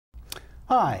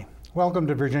Hi, welcome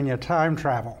to Virginia Time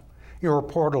Travel, your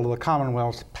portal to the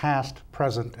Commonwealth's past,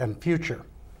 present, and future.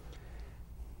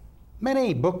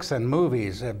 Many books and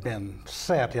movies have been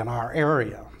set in our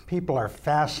area. People are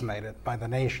fascinated by the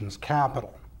nation's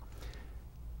capital.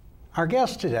 Our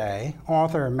guest today,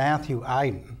 author Matthew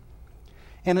Iden,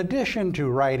 in addition to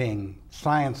writing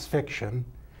science fiction,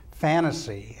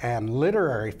 fantasy, and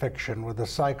literary fiction with a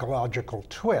psychological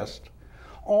twist,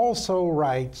 also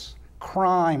writes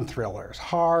crime thrillers,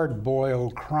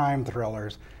 hard-boiled crime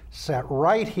thrillers set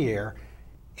right here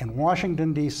in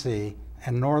Washington, D.C.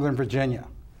 and Northern Virginia.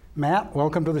 Matt,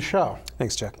 welcome to the show.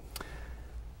 Thanks, Chuck.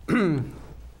 You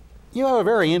have a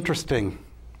very interesting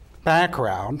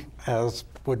background, as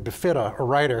would befit a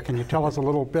writer. Can you tell us a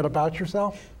little bit about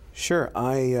yourself? Sure.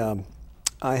 I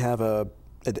have an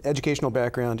educational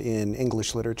background in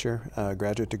English literature,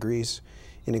 graduate degrees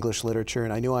in English literature,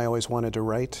 and I knew I always wanted to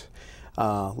write.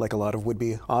 Like a lot of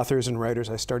would-be authors and writers,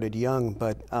 I started young,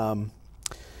 but I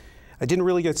didn't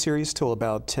really get serious till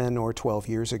about 10 or 12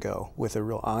 years ago with a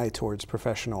real eye towards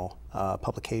professional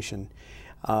publication.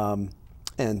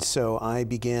 And so I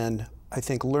began, I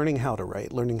think, learning how to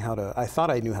write, I thought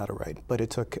I knew how to write, but it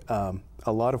took a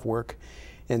lot of work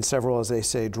and several, as they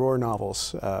say, drawer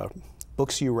novels,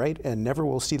 books you write and never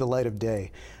will see the light of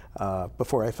day.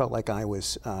 Before I felt like I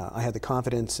had the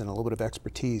confidence and a little bit of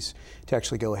expertise to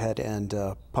actually go ahead and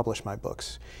publish my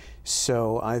books.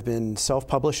 So I've been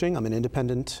self-publishing. I'm an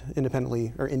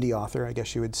indie author, I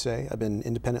guess you would say. I've been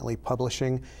independently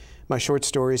publishing my short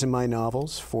stories and my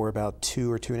novels for about 2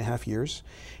 or 2.5 years,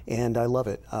 and I love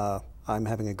it. I'm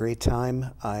having a great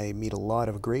time. I meet a lot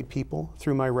of great people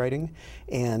through my writing,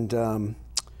 and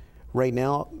right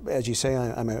now, as you say,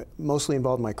 I'm mostly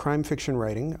involved in my crime fiction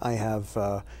writing. I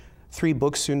have 3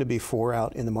 books, soon to be 4,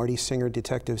 out in the Marty Singer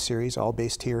detective series, all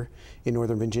based here in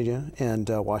Northern Virginia and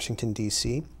Washington,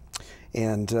 D.C.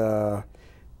 And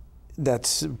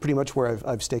that's pretty much where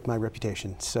I've staked my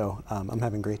reputation. So I'm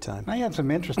having a great time. I had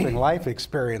some interesting life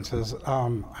experiences.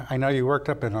 I know you worked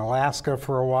up in Alaska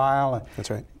for a while. That's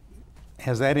right.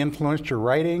 Has that influenced your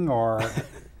writing, or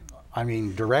I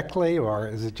mean, directly, or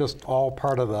is it just all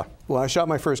part of the... Well, I shot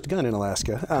my first gun in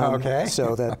Alaska, okay.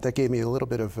 So that gave me a little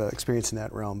bit of experience in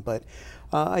that realm. But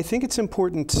I think it's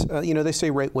important, you know, they say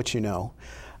write what you know.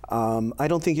 I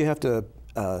don't think you have to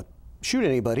shoot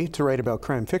anybody to write about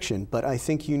crime fiction, but I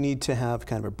think you need to have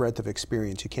kind of a breadth of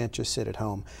experience. You can't just sit at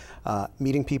home.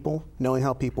 Meeting people, knowing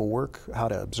how people work, how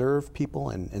to observe people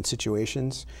and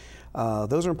situations,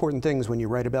 those are important things when you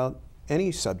write about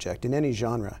any subject in any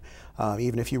genre.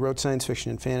 Even if you wrote science fiction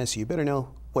and fantasy, you better know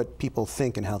what people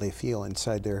think and how they feel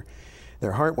inside their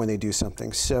heart when they do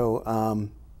something. So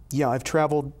yeah, I've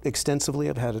traveled extensively.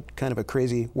 I've had kind of a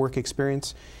crazy work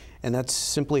experience, and that's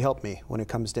simply helped me when it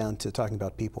comes down to talking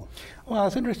about people. Well,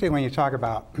 it's interesting when you talk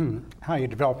about how you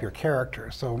develop your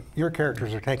characters. So your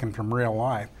characters are taken from real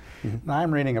life. Mm-hmm. Now,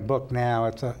 I'm reading a book now.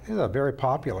 It's a very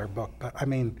popular book, but I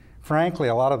mean, frankly,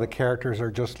 a lot of the characters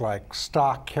are just like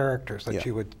stock characters that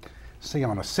you would see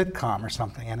on a sitcom or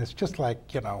something, and it's just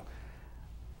like, you know,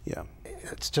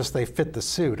 it's just they fit the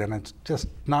suit, and it's just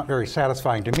not very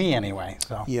satisfying to me anyway.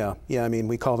 So yeah, I mean,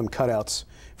 we call them cutouts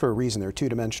for a reason. They're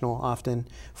two-dimensional, often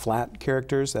flat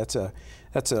characters. That's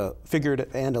a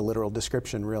figurative and a literal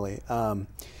description, really.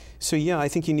 So yeah, I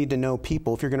think you need to know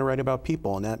people if you're going to write about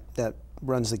people, and that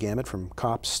runs the gamut from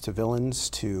cops to villains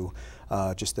to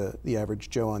just the average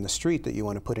Joe on the street that you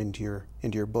want to put into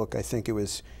your book. I think it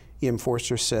was E.M.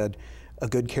 Forster said, a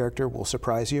good character will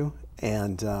surprise you,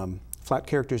 and flat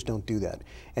characters don't do that.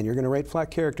 And you're going to write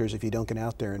flat characters if you don't get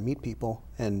out there and meet people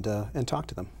and talk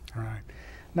to them. All right.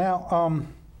 Now,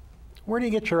 where do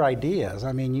you get your ideas?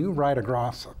 I mean, you write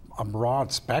across a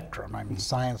broad spectrum. I mean,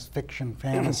 science fiction,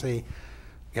 fantasy,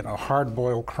 you know,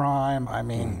 hard-boiled crime. I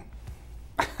mean...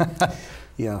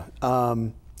 Yeah.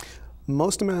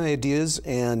 Most of my ideas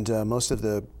and most of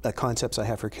the concepts I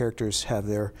have for characters have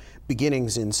their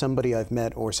beginnings in somebody I've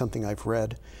met or something I've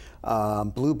read.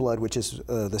 Blue Blood, which is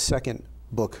the second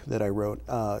book that I wrote,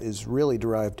 is really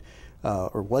derived,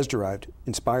 or was derived,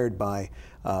 inspired by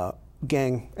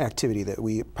gang activity that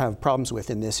we have problems with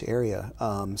in this area,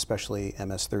 especially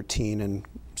MS-13 and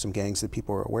some gangs that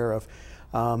people are aware of.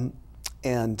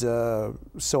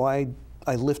 So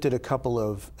I lifted a couple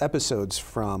of episodes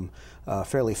from a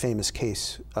fairly famous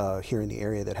case here in the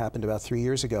area that happened about 3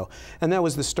 years ago, and that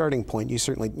was the starting point. You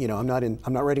certainly, you know, I'm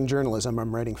not writing journalism.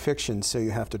 I'm writing fiction, so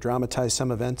you have to dramatize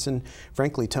some events and,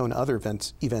 frankly, tone other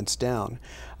events down.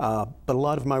 But a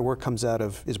lot of my work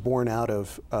is born out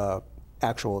of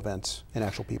actual events and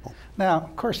actual people. Now,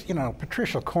 of course, you know,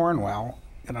 Patricia Cornwell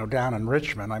down in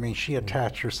Richmond. I mean, she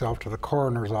attached herself to the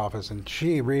coroner's office, and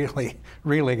she really,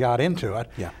 really got into it.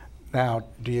 Yeah. Now,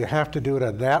 do you have to do it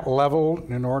at that level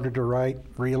in order to write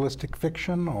realistic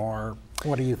fiction, or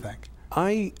what do you think?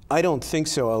 I don't think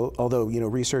so, although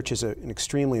research is an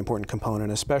extremely important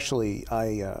component. Especially,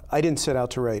 I didn't set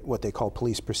out to write what they call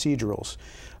police procedurals.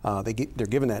 They're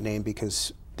given that name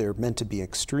because they're meant to be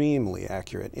extremely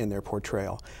accurate in their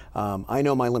portrayal. I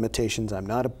know my limitations. I'm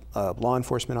not a law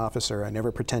enforcement officer. I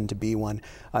never pretend to be one.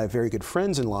 I have very good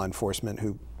friends in law enforcement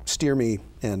who steer me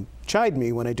and chide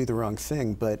me when I do the wrong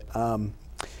thing, but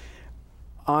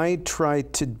I try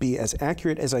to be as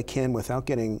accurate as I can without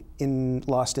getting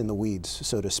lost in the weeds,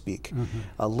 so to speak. Mm-hmm.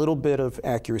 A little bit of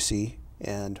accuracy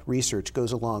and research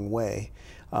goes a long way.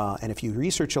 And if you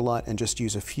research a lot and just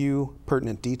use a few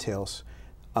pertinent details,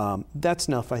 that's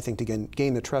enough, I think, to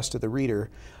gain the trust of the reader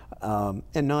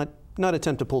and not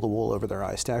attempt to pull the wool over their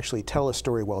eyes, to actually tell a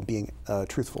story while being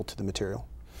truthful to the material.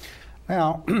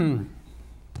 Now,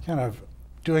 kind of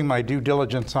doing my due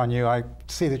diligence on you, I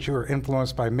see that you were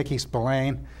influenced by Mickey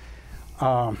Spillane.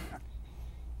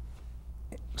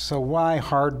 So why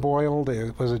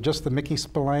Hard-Boiled? Was it just the Mickey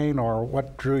Spillane, or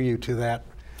what drew you to that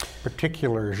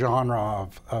particular genre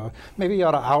of, maybe you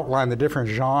ought to outline the different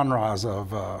genres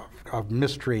of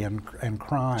mystery and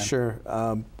crime. Sure.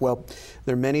 Well,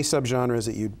 there are many subgenres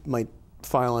that you might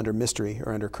file under mystery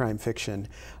or under crime fiction.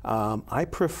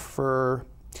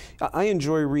 I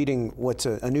enjoy reading what's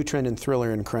a new trend in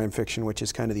thriller and crime fiction, which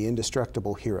is kind of the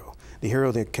indestructible hero. The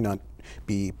hero that cannot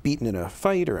be beaten in a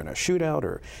fight or in a shootout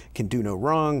or can do no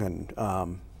wrong,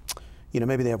 and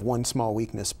maybe they have one small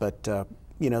weakness, but they're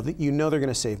going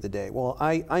to save the day. Well,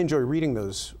 I enjoy reading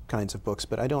those kinds of books,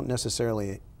 but I don't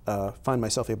necessarily find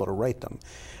myself able to write them.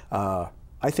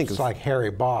 I think it's like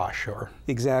Harry Bosch, or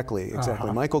exactly.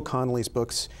 Michael Connelly's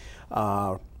books.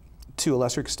 To a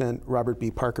lesser extent, Robert B.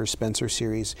 Parker's Spencer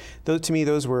series. To me,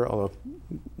 those were,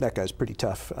 that guy's pretty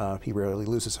tough. He rarely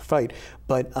loses a fight.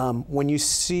 But when you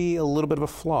see a little bit of a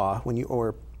flaw,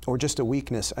 or just a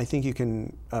weakness, I think you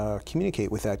can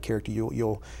communicate with that character.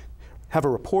 You'll have a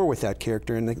rapport with that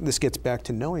character, and this gets back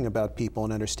to knowing about people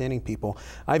and understanding people.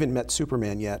 I haven't met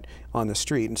Superman yet on the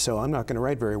street, and so I'm not going to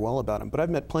write very well about him. But I've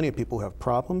met plenty of people who have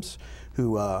problems,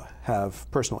 who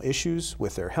have personal issues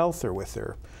with their health or with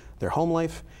their home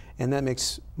life. And that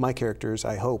makes my characters,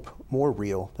 I hope, more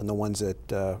real than the ones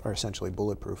that are essentially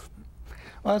bulletproof.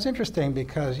 Well, it's interesting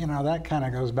because, that kind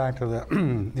of goes back to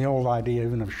the old idea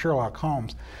even of Sherlock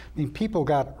Holmes. I mean, people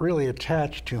got really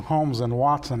attached to Holmes and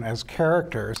Watson as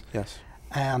characters. Yes.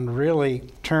 And really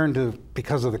turned to,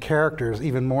 because of the characters,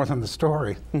 even more than the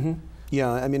story. Mm-hmm. Yeah,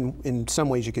 I mean, in some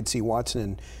ways you could see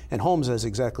Watson and Holmes as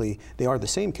they are the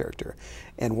same character.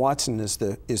 And Watson is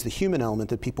the human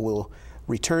element that people will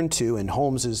return to, and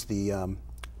Holmes is the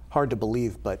hard to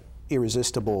believe but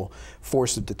irresistible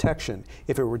force of detection.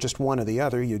 If it were just one or the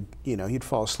other, you'd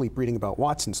fall asleep reading about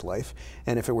Watson's life,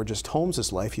 and if it were just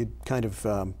Holmes's life, you'd kind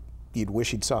of you'd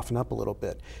wish he'd soften up a little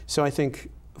bit. So I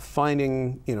think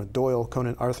finding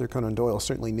Arthur Conan Doyle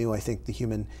certainly knew, I think, the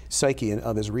human psyche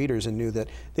of his readers, and knew that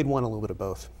they'd want a little bit of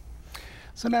both.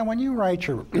 So now, when you write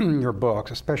your your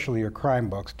books, especially your crime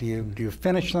books, do you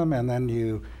finish them and then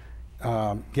you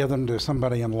give them to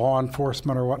somebody in law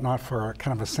enforcement or whatnot for a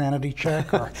kind of a sanity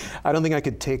check? Or? I don't think I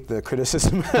could take the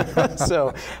criticism.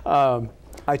 So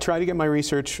I try to get my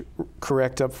research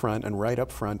correct up front and right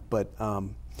up front, but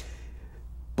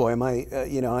boy,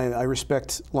 I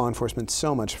respect law enforcement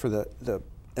so much for the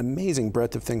amazing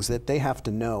breadth of things that they have to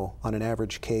know on an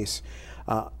average case.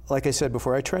 Like I said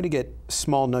before, I try to get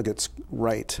small nuggets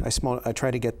right. I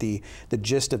try to get the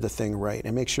gist of the thing right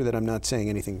and make sure that I'm not saying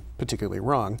anything particularly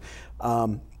wrong.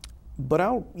 But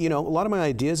a lot of my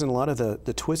ideas and a lot of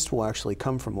the twists will actually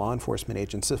come from law enforcement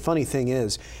agents. The funny thing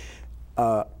is,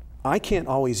 I can't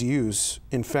always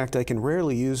in fact, I can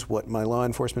rarely use what my law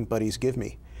enforcement buddies give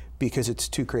me because it's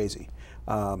too crazy.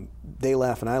 They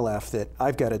laugh and I laugh that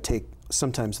I've got to take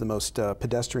sometimes the most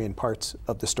pedestrian parts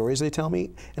of the stories they tell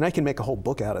me, and I can make a whole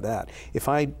book out of that. If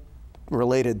I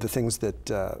related the things that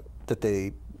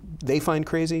they find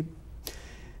crazy,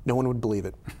 no one would believe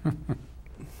it.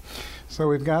 So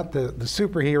we've got the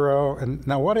superhero, and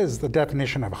now what is the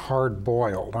definition of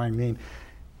hard-boiled? I mean,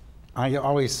 I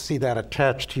always see that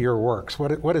attached to your works.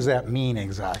 What does that mean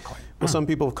exactly? Well, some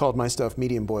people have called my stuff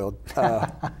medium-boiled.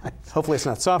 Hopefully it's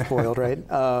not soft-boiled, right?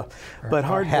 But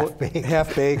half-baked.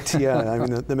 Half-baked, yeah. I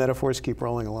mean, the metaphors keep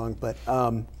rolling along. But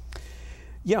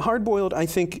yeah, hard-boiled, I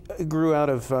think, grew out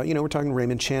of, we're talking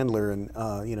Raymond Chandler and,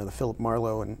 the Philip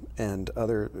Marlowe and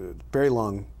other very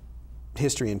long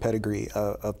history and pedigree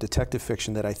of detective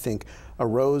fiction that I think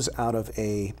arose out of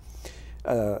a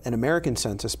an American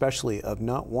sense, especially, of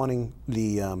not wanting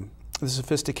the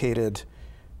sophisticated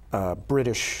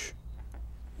British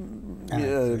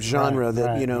genre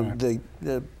that, you know,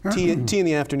 the tea in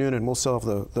the afternoon and we'll solve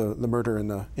the murder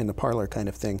in the parlor kind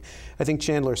of thing. I think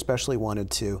Chandler especially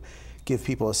wanted to give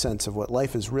people a sense of what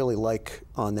life is really like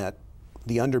on the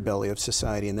underbelly of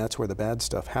society, and that's where the bad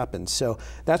stuff happens. So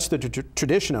that's the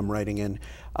tradition I'm writing in.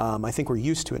 I think we're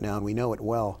used to it now and we know it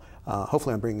well.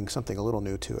 Hopefully I'm bringing something a little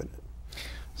new to it.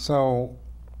 So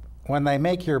when they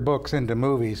make your books into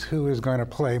movies, who is going to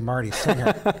play Marty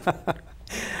Singer?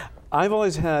 I've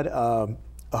always had a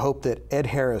hope that Ed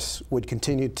Harris would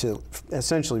continue to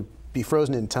essentially be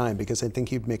frozen in time, because I think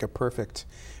he'd make a perfect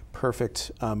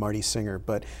Marty Singer.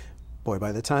 But boy,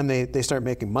 by the time they start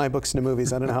making my books into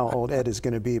movies, I don't know how old Ed is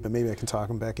going to be, but maybe I can talk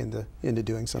him back into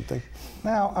doing something.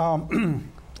 Now,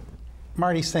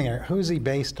 Marty Singer, who's he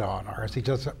based on? Or is he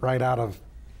just right out of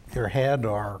your head,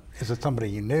 or is it somebody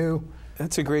you knew?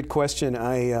 That's a great question.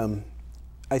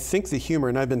 I think the humor,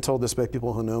 and I've been told this by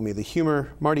people who know me, the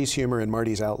humor, Marty's humor and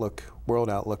Marty's outlook, world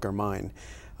outlook, are mine,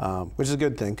 which is a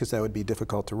good thing, because that would be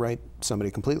difficult to write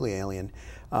somebody completely alien.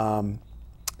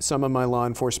 Some of my law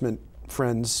enforcement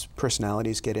friends'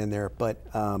 personalities get in there, but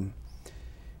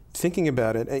thinking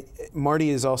about it, Marty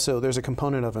is also, there's a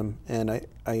component of him, and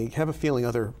I have a feeling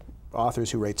other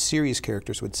authors who write series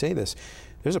characters would say this.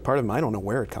 There's a part of him, I don't know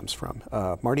where it comes from.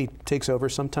 Marty takes over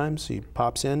sometimes, he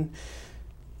pops in,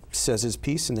 says his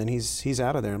piece, and then he's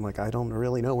out of there. I'm like, I don't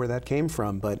really know where that came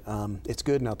from, but it's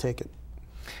good and I'll take it.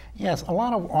 Yes, a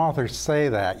lot of authors say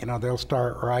that. You know, they'll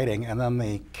start writing and then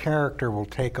the character will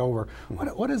take over.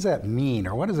 What does that mean,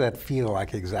 or what does that feel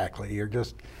like exactly? You're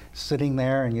just sitting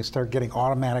there and you start getting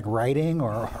automatic writing,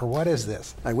 or what is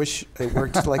this? I wish it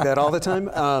worked like that all the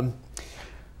time.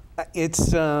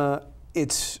 It's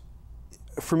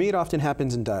for me, it often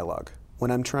happens in dialogue.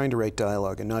 When I'm trying to write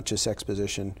dialogue and not just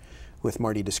exposition with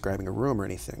Marty describing a room or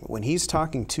anything. When he's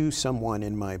talking to someone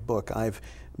in my book,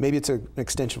 maybe it's an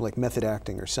extension of like method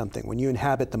acting or something. When you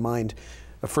inhabit the mind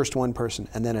of first one person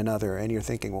and then another, and you're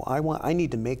thinking, well, I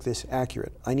need to make this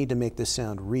accurate. I need to make this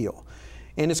sound real.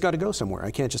 And it's got to go somewhere.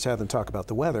 I can't just have them talk about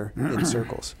the weather in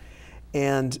circles.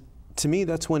 And to me,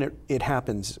 that's when it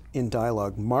happens in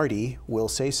dialogue. Marty will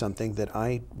say something that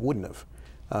I wouldn't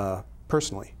have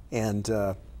personally. And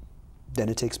then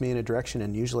it takes me in a direction,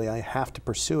 and usually I have to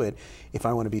pursue it if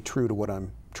I want to be true to what I'm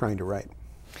trying to write.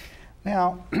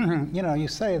 Now, you know, you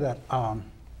say that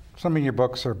some of your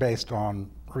books are based on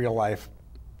real life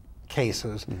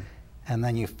cases, and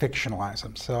then you fictionalize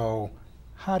them. So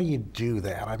how do you do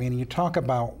that? I mean, you talk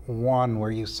about one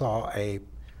where you saw a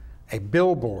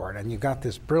billboard and you got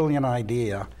this brilliant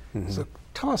idea. So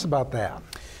tell us about that.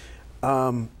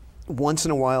 Once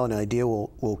in a while, an idea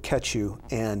will catch you,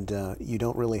 and you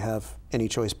don't really have any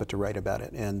choice but to write about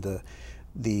it. And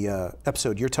the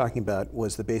episode you're talking about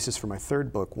was the basis for my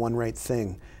third book, One Right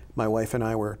Thing. My wife and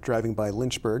I were driving by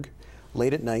Lynchburg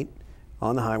late at night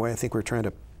on the highway. I think we were trying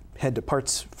to head to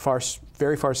parts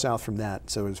very far south from that,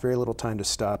 so there was very little time to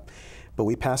stop. But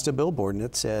we passed a billboard, and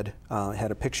it said, it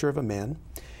had a picture of a man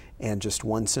and just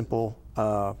one simple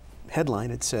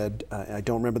headline. It said, I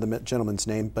don't remember the gentleman's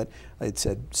name, but it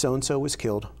said, so-and-so was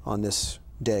killed on this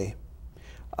day.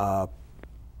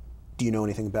 Do you know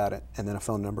anything about it? And then a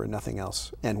phone number and nothing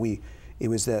else. And it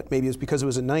was that, maybe it was because it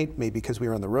was at night, maybe because we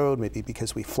were on the road, maybe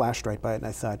because we flashed right by it, and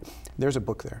I thought, there's a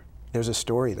book there. There's a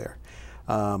story there.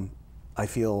 I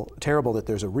feel terrible that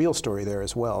there's a real story there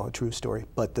as well, a true story,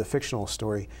 but the fictional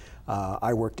story,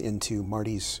 I worked into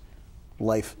Marty's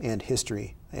life and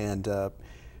history, and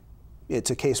it's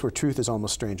a case where truth is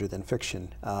almost stranger than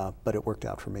fiction, but it worked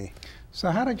out for me. So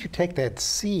how did you take that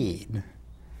seed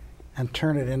and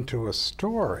turn it into a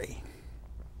story?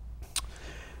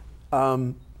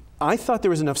 I thought there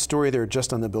was enough story there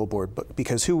just on the billboard, but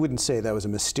because who wouldn't say that was a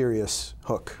mysterious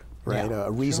hook, right? Yeah,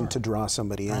 a reason to draw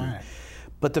somebody in. Right.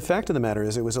 But the fact of the matter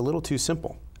is it was a little too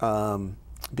simple,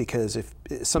 because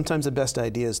sometimes the best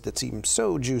ideas that seem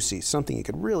so juicy, something you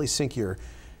could really sink your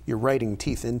writing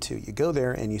teeth into, you go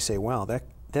there and you say, wow,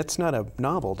 that's not a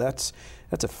novel, that's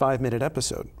a 5-minute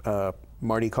episode.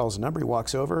 Marty calls a number, he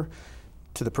walks over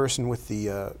to the person with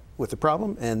the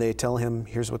problem, and they tell him,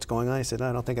 here's what's going on. He said,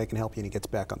 I don't think I can help you, and he gets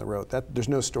back on the road. There's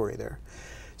no story there.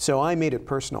 So I made it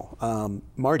personal.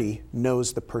 Marty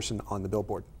knows the person on the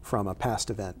billboard from a past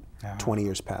event, 20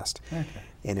 years past. Okay.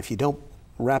 And if you don't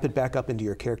wrap it back up into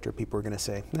your character, people are going to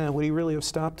say, would he really have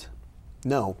stopped?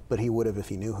 No, but he would have if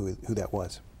he knew who that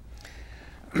was.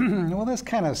 Well, this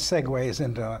kind of segues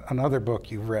into another book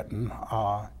you've written,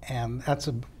 and that's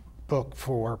a book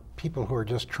for people who are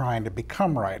just trying to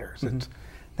become writers. I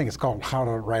think it's called How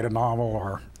to Write a Novel,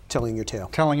 or Telling your tale.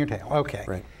 Telling your tale, okay.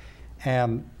 Right.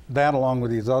 And that, along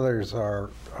with these others, are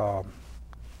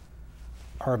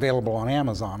available on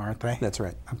Amazon, aren't they? That's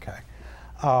right. Okay.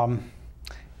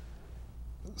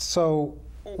 So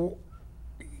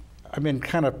I've been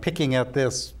kind of picking at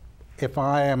this. If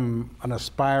I am an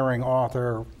aspiring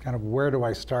author, kind of where do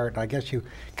I start? I guess you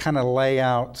kind of lay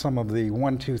out some of the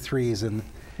 1, 2, 3s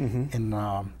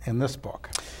in this book.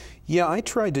 Yeah, I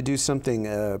tried to do something.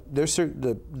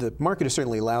 The market is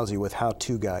certainly lousy with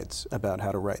how-to guides about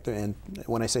how to write. And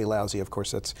when I say lousy, of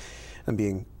course, I'm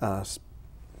being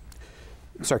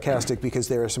sarcastic, because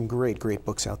there are some great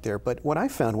books out there. But what I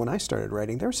found when I started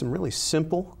writing, there were some really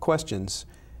simple questions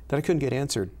that I couldn't get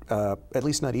answered, at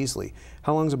least not easily.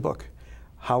 How long is a book?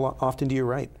 How often do you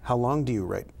write? How long do you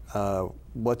write?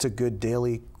 What's a good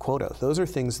daily quota? Those are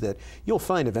things that you'll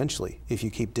find eventually if you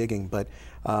keep digging. But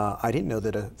I didn't know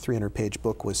that a 300-page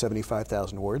book was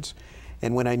 75,000 words.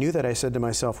 And when I knew that, I said to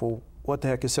myself, well, what the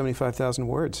heck is 75,000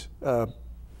 words?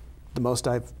 The most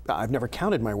I've never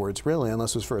counted my words, really,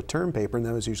 unless it was for a term paper, and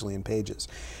that was usually in pages.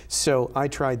 So I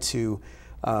tried to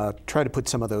put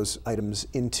some of those items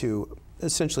into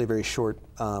essentially a very short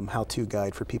how-to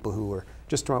guide for people who are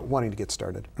just wanting to get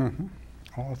started. Mm-hmm.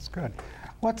 Well, that's good.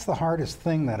 What's the hardest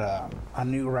thing that a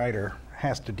new writer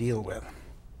has to deal with?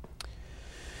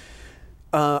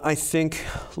 I think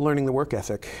learning the work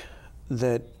ethic.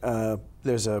 That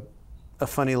there's a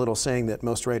funny little saying that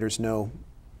most writers know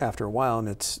after a while, and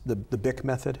it's the BIC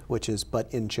method, which is butt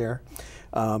in chair.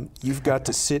 You've got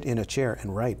to sit in a chair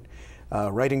and write.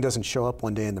 Writing doesn't show up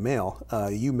one day in the mail.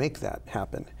 You make that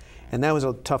happen. And that was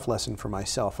a tough lesson for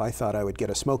myself. I thought I would get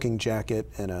a smoking jacket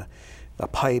and a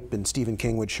pipe, and Stephen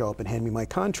King would show up and hand me my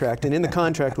contract, and in the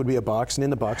contract would be a box, and in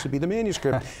the box would be the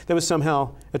manuscript that was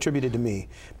somehow attributed to me.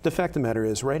 The fact of the matter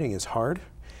is, writing is hard,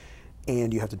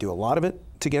 and you have to do a lot of it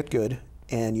to get good,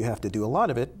 and you have to do a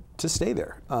lot of it to stay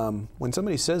there. When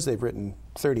somebody says they've written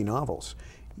 30 novels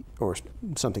or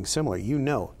something similar, you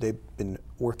know they've been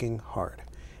working hard.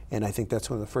 And I think that's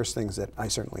one of the first things that I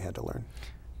certainly had to learn.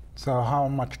 So how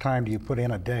much time do you put in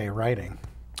a day writing?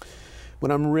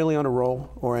 When I'm really on a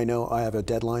roll, or I know I have a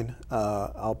deadline,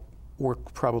 I'll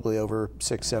work probably over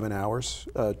 6, 7 hours,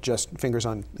 just fingers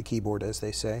on the keyboard, as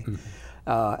they say.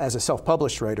 Mm-hmm. As a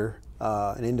self-published writer,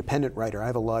 an independent writer, I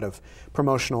have a lot of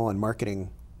promotional and marketing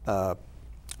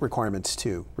requirements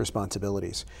too,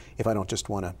 responsibilities, if I don't just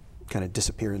want to kind of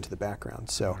disappear into the background.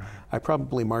 So I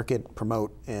probably market,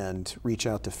 promote, and reach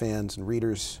out to fans and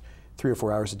readers 3 or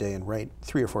 4 hours a day, and write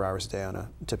 3 or 4 hours a day on a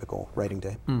typical writing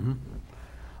day. Mm-hmm.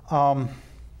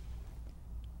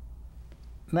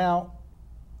 Now,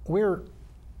 we're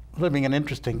living in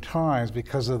interesting times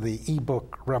because of the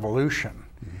e-book revolution.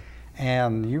 Mm-hmm.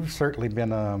 And you've certainly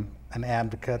been an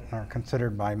advocate and are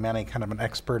considered by many kind of an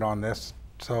expert on this.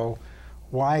 So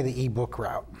why the e-book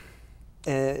route?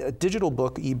 A digital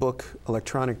book, e-book,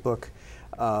 electronic book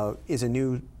is a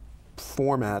new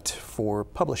format for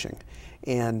publishing.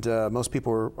 And most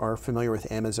people are familiar with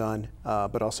Amazon,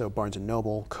 but also Barnes &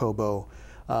 Noble, Kobo,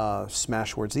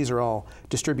 Smashwords. These are all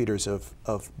distributors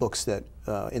of books that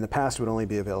in the past would only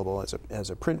be available as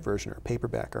a print version or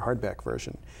paperback or hardback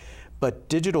version. But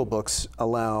digital books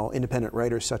allow independent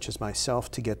writers such as myself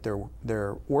to get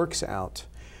their works out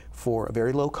for a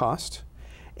very low cost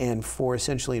and for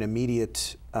essentially an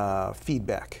immediate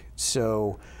feedback.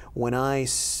 So when I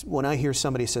hear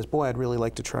somebody says, "Boy, I'd really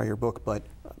like to try your book, but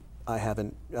I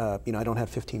haven't, I don't have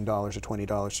 $15 or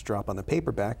 $20 to drop on the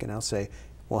paperback," and I'll say,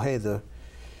 "Well, hey,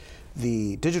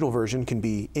 the digital version can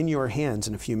be in your hands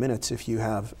in a few minutes if you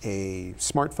have a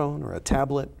smartphone or a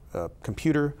tablet, a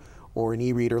computer, or an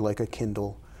e-reader like a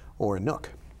Kindle or a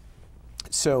Nook."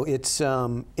 So it's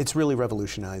really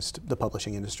revolutionized the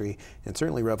publishing industry, and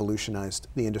certainly revolutionized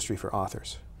the industry for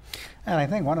authors. And I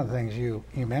think one of the things you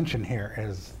mentioned here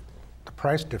is the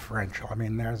price differential. I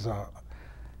mean, there's a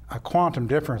quantum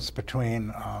difference between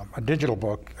a digital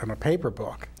book and a paper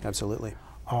book. Absolutely.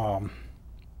 And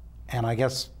I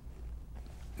guess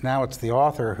now it's the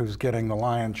author who's getting the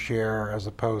lion's share as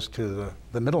opposed to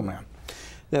the middleman.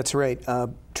 That's right.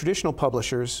 Traditional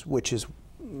publishers, which is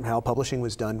how publishing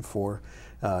was done for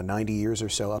 90 years or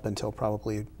so, up until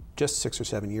probably just 6 or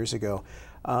 7 years ago,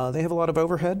 they have a lot of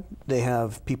overhead. They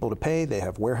have people to pay, they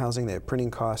have warehousing, they have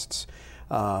printing costs,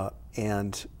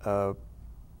 and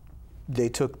they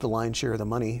took the lion's share of the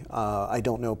money. I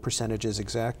don't know percentages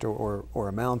exact or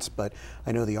amounts, but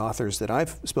I know the authors that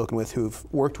I've spoken with who've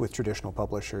worked with traditional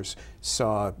publishers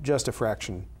saw just a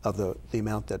fraction of the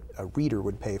amount that a reader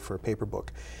would pay for a paper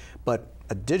book. But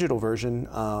a digital version,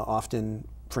 often,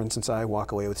 for instance, I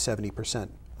walk away with 70%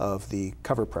 of the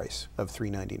cover price of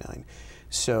 $3.99.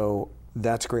 So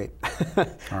that's great.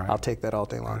 I'll take that all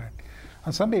day long. Right.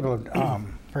 And some people,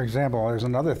 for example, there's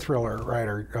another thriller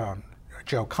writer,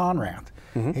 Joe Conrad.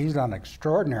 He's done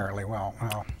extraordinarily well.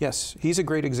 Yes, he's a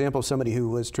great example of somebody who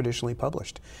was traditionally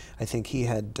published. I think he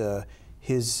had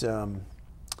his,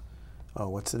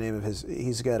 what's the name of his,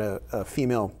 he's got a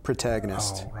female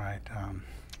protagonist. Oh, right.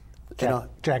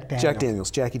 Jack Daniels.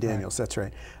 Jackie Daniels, right. That's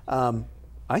right.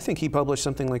 I think he published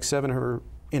something like 7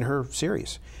 in her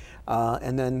series,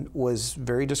 and then was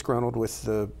very disgruntled with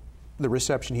the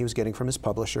reception he was getting from his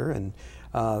publisher. And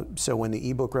so when the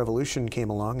ebook revolution came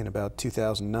along in about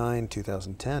 2009,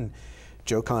 2010,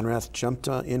 Joe Conrad jumped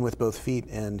in with both feet,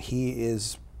 and he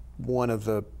is one of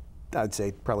the, I'd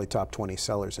say, probably top 20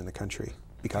 sellers in the country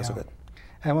because of it.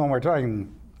 And when we're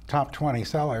talking top 20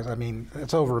 sellers, I mean,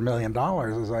 it's over $1 million,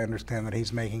 as I understand, that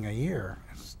he's making a year.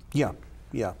 Yeah.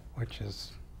 Which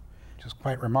is just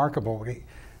quite remarkable,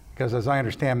 because as I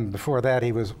understand, before that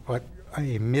he was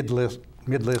a mid-list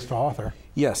author.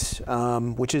 Yes,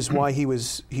 which is why he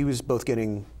was both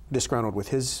getting disgruntled with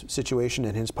his situation,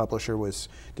 and his publisher was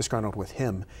disgruntled with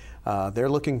him. They're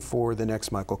looking for the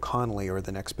next Michael Connelly or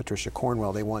the next Patricia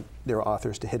Cornwell. They want their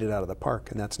authors to hit it out of the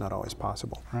park, and that's not always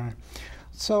possible. Right.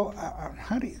 So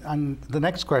the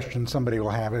next question somebody will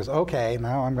have is, okay,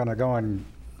 now I'm going to go and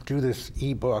do this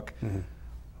ebook.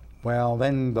 Well,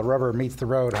 then the rubber meets the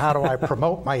road. How do I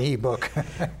promote my ebook?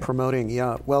 Promoting,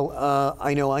 yeah. Well,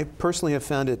 I know I personally have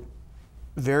found it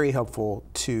very helpful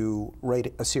to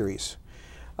write a series.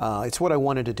 It's what I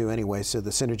wanted to do anyway, so the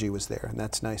synergy was there, and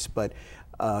that's nice. But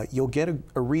you'll get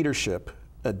a readership,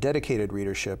 a dedicated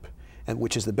readership, and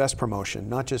which is the best promotion,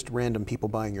 not just random people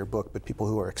buying your book, but people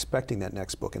who are expecting that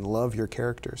next book and love your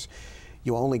characters.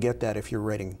 You'll only get that if you're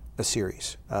writing a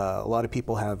series. A lot of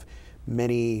people have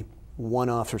many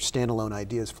one-off or standalone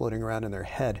ideas floating around in their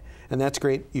head, and that's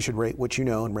great. You should write what you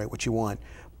know and write what you want.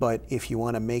 But if you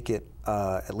want to make it,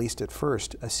 at least at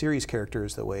first, a series character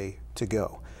is the way to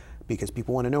go, because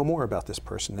people want to know more about this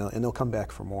person, and they'll come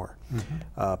back for more.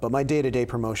 But my day-to-day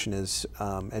promotion is,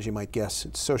 as you might guess,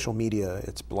 it's social media,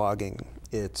 it's blogging,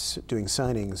 it's doing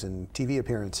signings and TV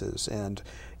appearances and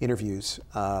interviews.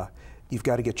 You've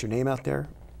got to get your name out there.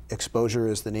 Exposure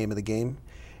is the name of the game.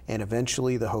 And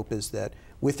eventually the hope is that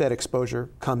with that exposure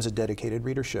comes a dedicated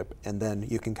readership, and then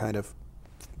you can kind of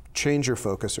change your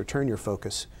focus or turn your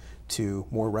focus to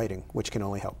more writing, which can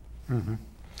only help.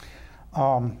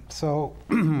 So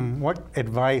what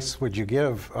advice would you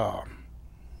give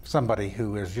somebody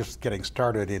who is just getting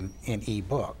started in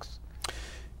e-books?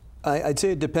 I'd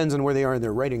say it depends on where they are in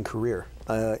their writing career.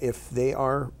 If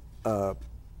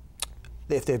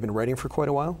they've been writing for quite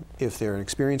a while, if they're an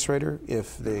experienced writer,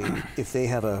 if they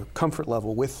have a comfort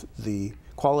level with the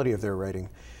quality of their writing,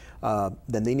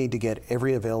 then they need to get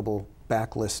every available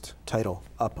backlist title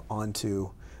up onto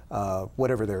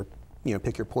whatever their,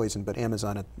 pick your poison, but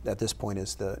Amazon at this point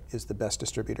is the best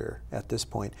distributor at this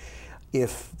point.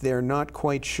 If they're not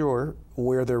quite sure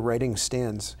where their writing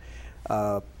stands,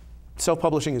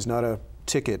 self-publishing is not a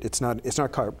ticket. It's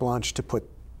not carte blanche to put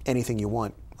anything you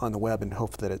want on the web and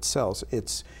hope that it sells.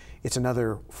 It's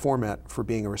another format for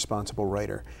being a responsible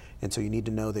writer. And so you need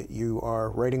to know that you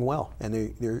are writing well, and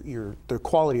the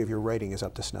quality of your writing is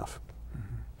up to snuff.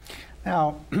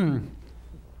 Now,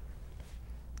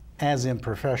 as in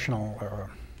professional or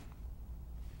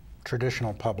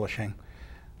traditional publishing,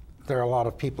 there are a lot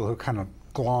of people who kind of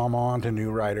glom on to new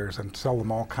writers and sell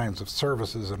them all kinds of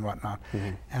services and whatnot.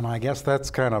 And I guess that's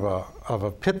kind of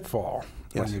a pitfall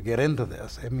when you get into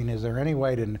this. I mean, is there any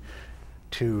way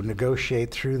to negotiate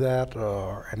through that,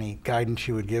 or any guidance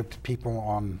you would give to people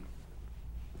on,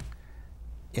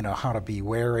 how to be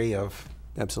wary of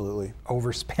absolutely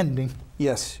overspending?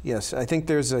 Yes. I think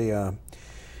there's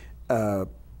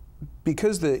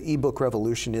because the ebook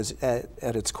revolution is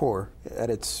at its core,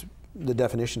 the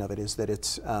definition of it is that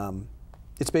it's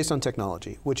based on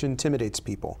technology, which intimidates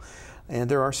people. And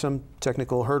there are some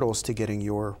technical hurdles to getting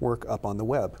your work up on the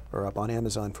web or up on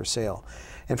Amazon for sale.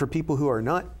 And for people who are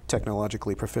not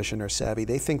technologically proficient or savvy,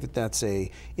 they think that that's an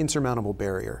insurmountable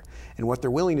barrier. And what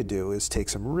they're willing to do is take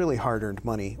some really hard-earned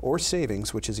money or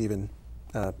savings, which is even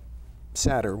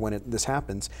sadder when this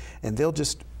happens, and they'll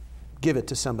just give it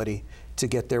to somebody to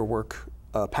get their work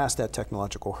past that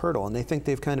technological hurdle. And they think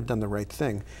they've kind of done the right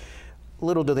thing.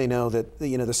 Little do they know that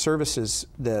the services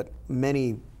that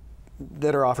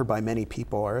are offered by many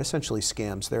people are essentially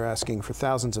scams. They're asking for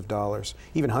thousands of dollars,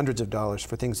 even hundreds of dollars,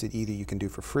 for things that either you can do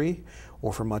for free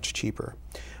or for much cheaper.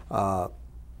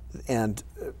 And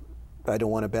I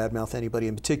don't want to badmouth anybody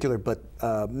in particular, but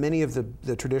many of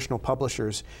the traditional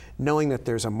publishers, knowing that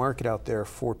there's a market out there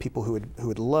for people who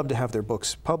would love to have their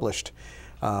books published,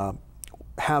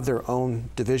 have their own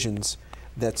divisions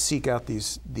that seek out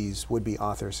these would-be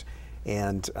authors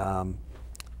and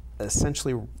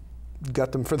essentially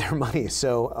gut them for their money.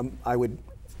 So I would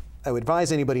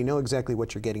advise anybody know exactly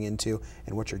what you're getting into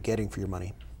and what you're getting for your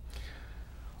money.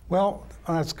 Well,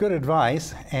 that's good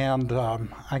advice, and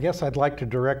I guess I'd like to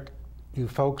direct you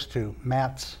folks to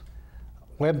Matt's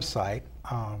website,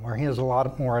 where he has a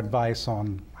lot more advice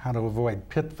on how to avoid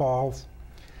pitfalls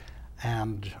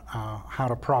and how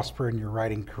to prosper in your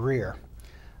writing career.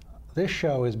 This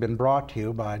show has been brought to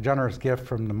you by a generous gift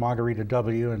from the Margarita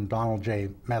W. and Donald J.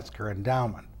 Metzger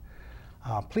Endowment.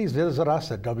 Please visit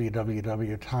us at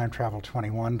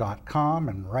www.timetravel21.com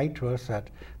and write to us at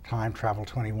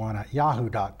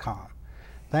timetravel21@yahoo.com.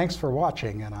 Thanks for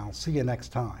watching, and I'll see you next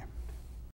time.